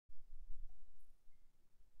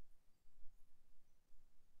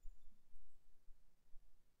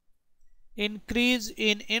increase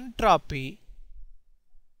in entropy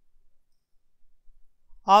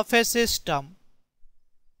of a system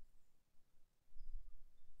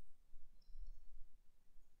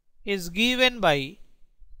is given by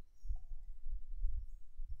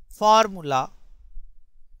formula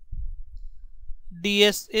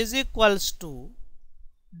ds is equals to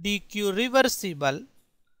dq reversible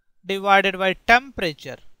divided by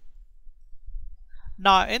temperature.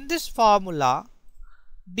 Now in this formula,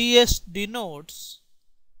 ds denotes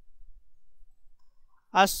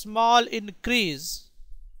a small increase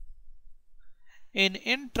in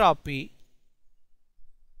entropy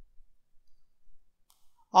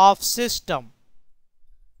of system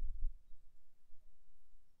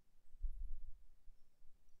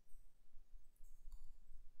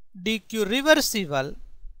dq reversible.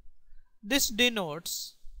 This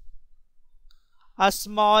denotes a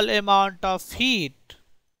small amount of heat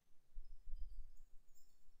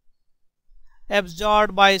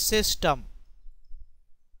absorbed by system.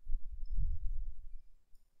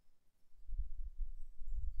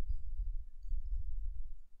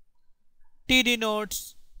 T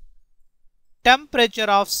denotes temperature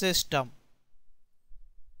of system.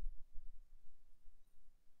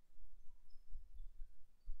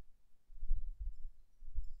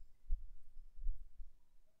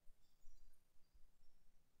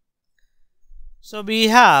 So we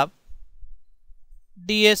have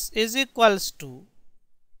ds is equals to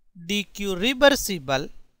dq reversible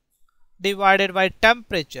divided by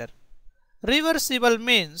temperature. Reversible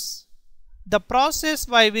means the process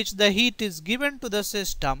by which the heat is given to the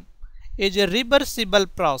system is a reversible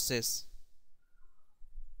process.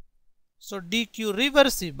 So dq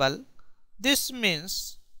reversible, this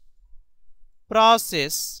means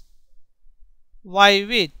process by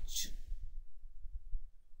which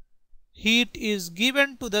heat is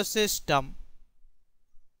given to the system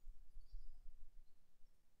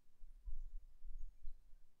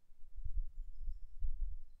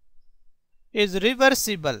is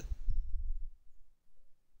reversible.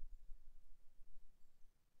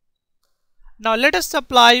 Now let us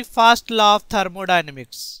apply first law of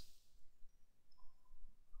thermodynamics.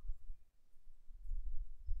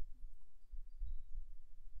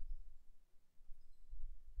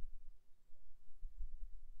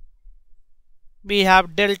 We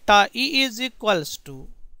have delta E is equals to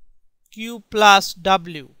Q plus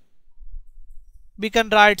W. We can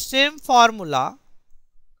write same formula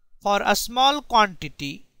for a small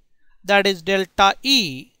quantity, that is delta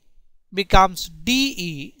E becomes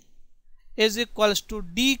dE is equals to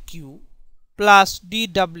dQ plus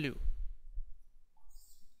dW.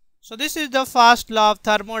 So this is the first law of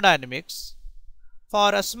thermodynamics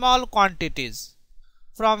for a small quantities.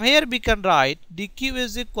 From here we can write dQ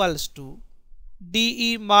is equals to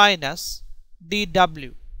dE minus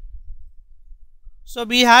dW. So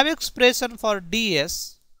we have expression for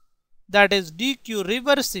ds, that is dQ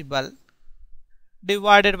reversible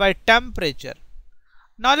divided by temperature.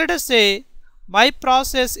 Now let us say my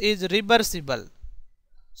process is reversible.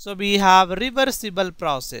 So we have reversible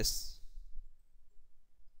process.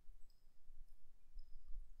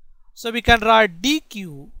 So we can write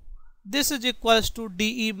dQ, this is equals to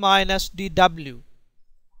dE minus dW.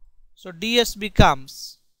 So ds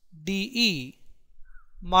becomes dE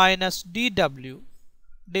minus dW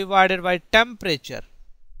divided by temperature.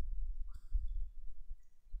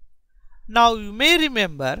 Now you may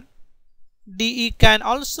remember dE can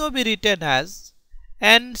also be written as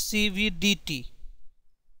NCV dt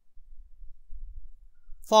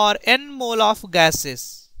for n mole of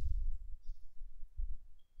gases.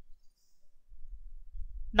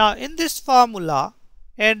 Now in this formula,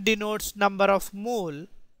 n denotes number of mole,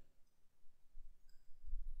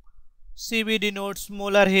 Cv denotes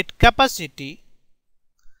molar heat capacity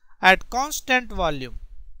at constant volume.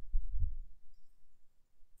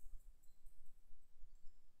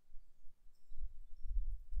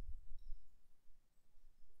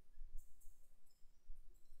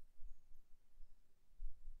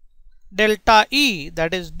 Delta E,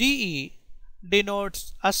 that is dE,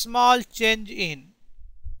 denotes a small change in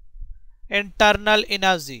internal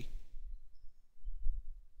energy.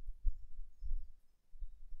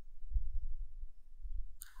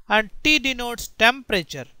 And T denotes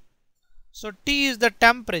temperature. So T is the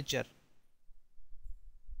temperature.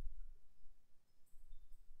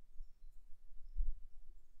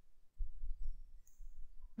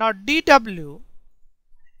 Now dW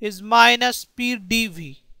is minus P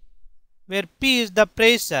dV, where P is the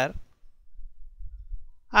pressure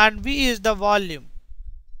and V is the volume.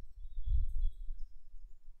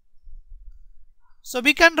 So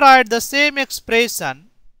we can write the same expression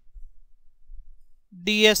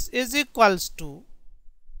ds is equals to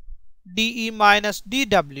dE minus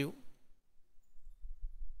dW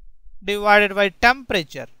divided by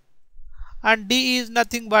temperature, and dE is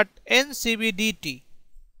nothing but NCV dt.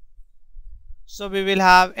 So we will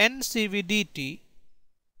have NCV dt,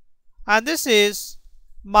 and this is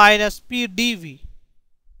minus P dV.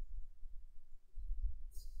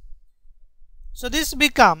 So this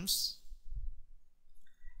becomes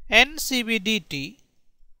NCV dt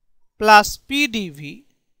plus P dV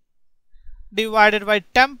divided by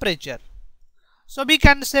temperature. So we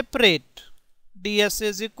can separate ds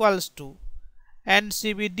is equals to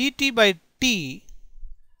NCV dt by T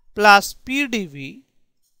plus P dV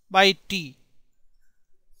by T.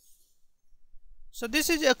 So this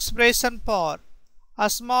is expression for a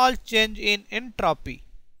small change in entropy.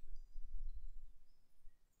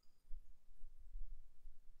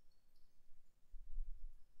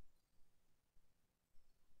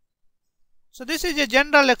 So this is a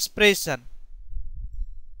general expression.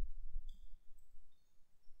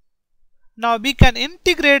 Now we can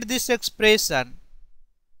integrate this expression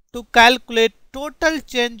to calculate total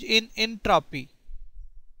change in entropy.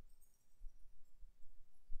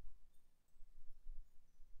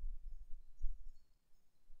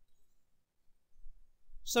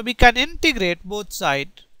 So we can integrate both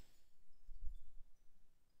sides.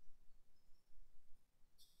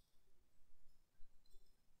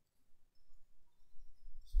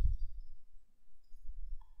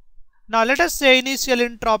 Now let us say initial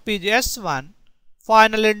entropy is S1,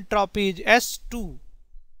 final entropy is S2.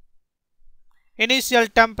 Initial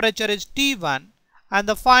temperature is T1 and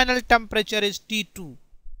the final temperature is T2.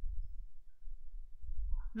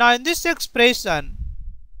 Now in this expression,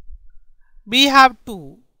 we have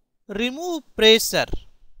to remove pressure.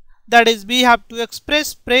 That is, we have to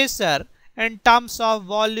express pressure in terms of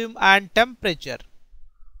volume and temperature.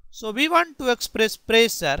 So we want to express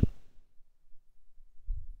pressure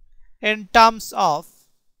in terms of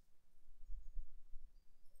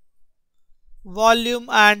volume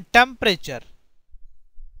and temperature.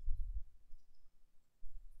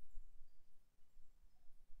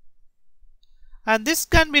 And this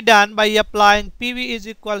can be done by applying PV is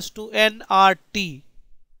equals to nRT.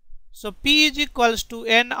 So P is equals to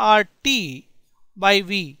nRT by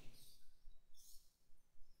V.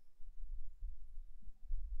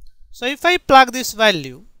 So if I plug this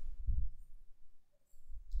value,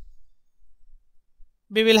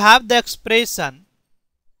 we will have the expression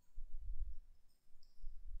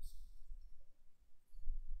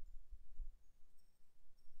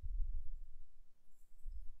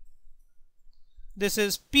this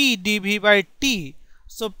is P dV by T.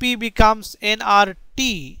 So P becomes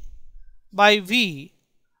nRT by V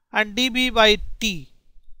and dV by T.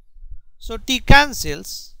 So T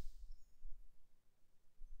cancels.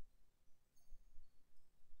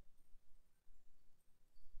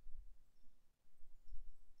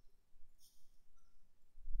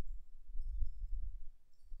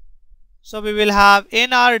 So we will have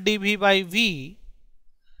nR dV by V.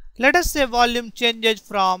 Let us say volume changes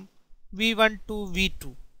from V1 to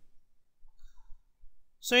V2.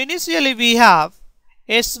 So initially we have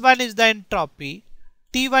S1 is the entropy,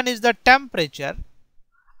 T1 is the temperature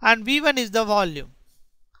and V1 is the volume.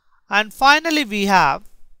 And finally we have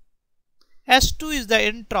S2 is the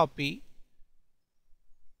entropy,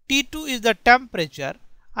 T2 is the temperature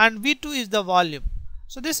and V2 is the volume.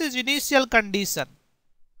 So this is initial condition.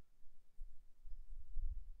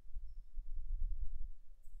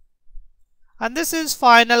 And this is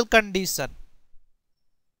final condition.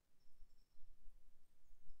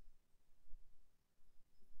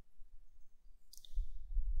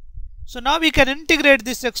 So now we can integrate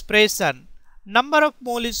this expression. Number of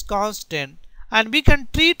mole is constant and we can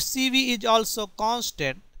treat Cv is also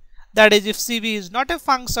constant. That is, if Cv is not a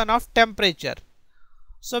function of temperature.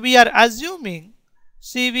 So we are assuming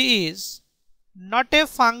Cv is not a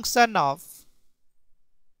function of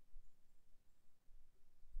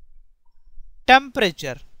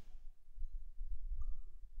temperature.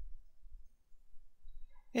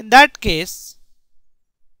 In that case,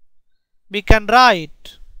 we can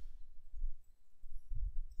write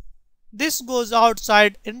this goes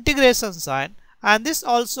outside integration sign and this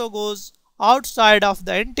also goes outside of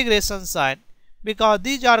the integration sign because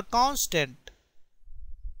these are constant.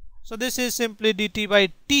 So this is simply dt by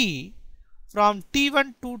T from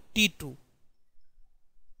T1 to T2.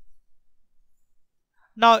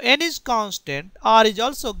 Now n is constant, R is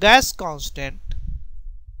also gas constant.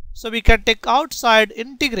 So we can take outside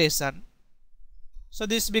integration. So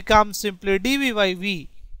this becomes simply dV by V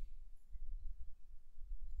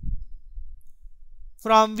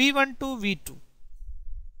from V1 to V2.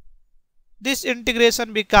 this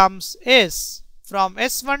integration becomes S from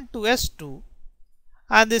S1 to S2,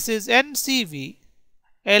 and this is NCV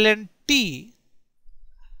ln T,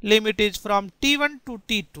 limit is from T1 to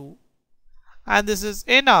T2, and this is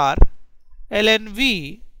NR ln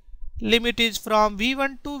V, limit is from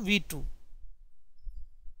V1 to V2.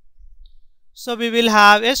 So we will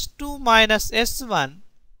have S2 minus S1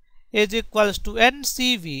 is equals to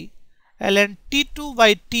NCV ln T2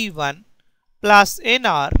 by T1 plus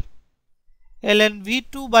NR ln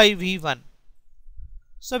V2 by V1.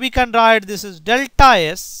 So we can write this is delta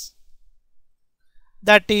S,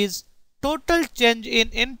 that is total change in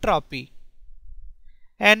entropy,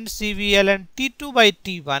 NCV ln T2 by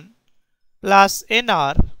T1 plus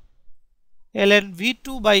NR ln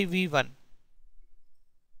V2 by V1.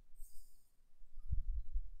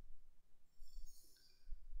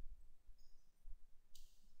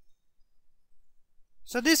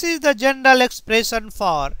 So this is the general expression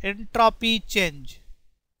for entropy change.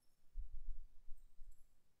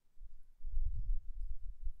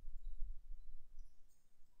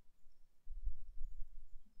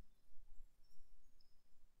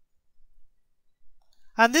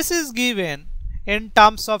 And this is given in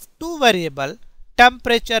terms of two variables,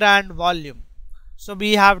 temperature and volume. So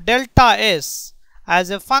we have delta S as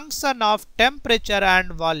a function of temperature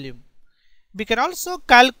and volume. We can also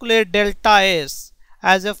calculate delta S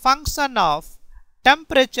as a function of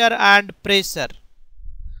temperature and pressure.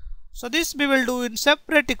 So this we will do in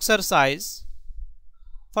separate exercise.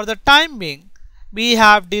 For the time being, we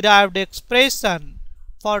have derived expression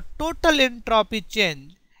for total entropy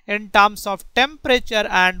change in terms of temperature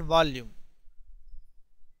and volume.